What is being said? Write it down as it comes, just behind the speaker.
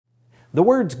The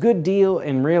words good deal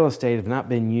and real estate have not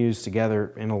been used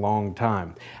together in a long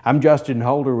time. I'm Justin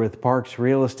Holder with Parks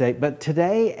Real Estate, but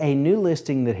today a new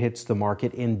listing that hits the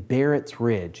market in Barretts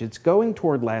Ridge. It's going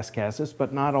toward Las Casas,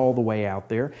 but not all the way out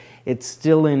there. It's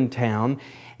still in town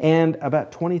and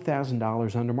about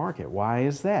 $20,000 under market. Why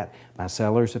is that? My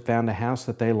sellers have found a house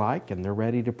that they like and they're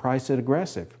ready to price it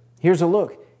aggressive. Here's a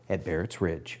look at Barretts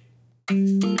Ridge.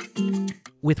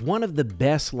 With one of the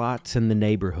best lots in the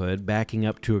neighborhood backing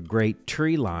up to a great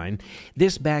tree line,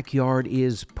 this backyard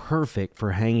is perfect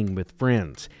for hanging with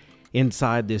friends.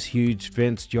 Inside this huge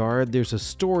fenced yard, there's a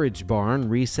storage barn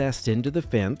recessed into the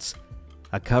fence,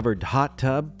 a covered hot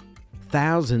tub,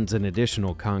 thousands in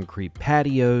additional concrete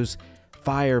patios,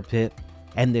 fire pit,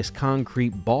 and this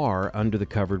concrete bar under the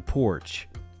covered porch.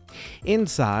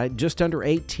 Inside, just under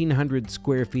 1,800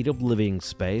 square feet of living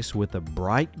space with a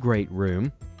bright great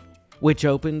room, which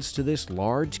opens to this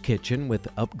large kitchen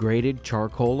with upgraded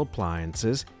charcoal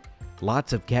appliances,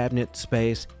 lots of cabinet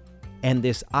space, and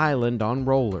this island on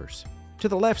rollers. To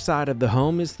the left side of the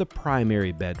home is the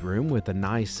primary bedroom with a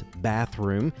nice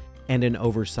bathroom and an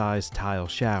oversized tile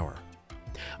shower.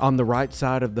 On the right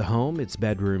side of the home, it's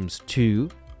bedrooms 2,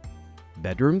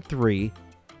 bedroom 3,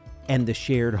 and the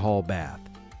shared hall bath.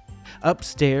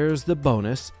 Upstairs, the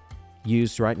bonus,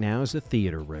 used right now as a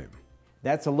theater room.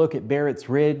 That's a look at Barretts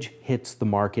Ridge hits the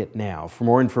market now. For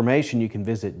more information, you can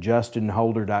visit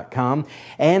justinholder.com.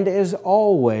 And as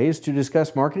always, to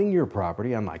discuss marketing your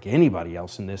property, unlike anybody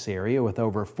else in this area with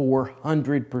over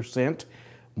 400%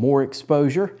 more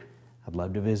exposure, I'd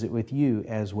love to visit with you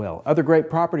as well. Other great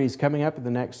properties coming up in the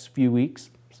next few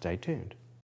weeks. Stay tuned.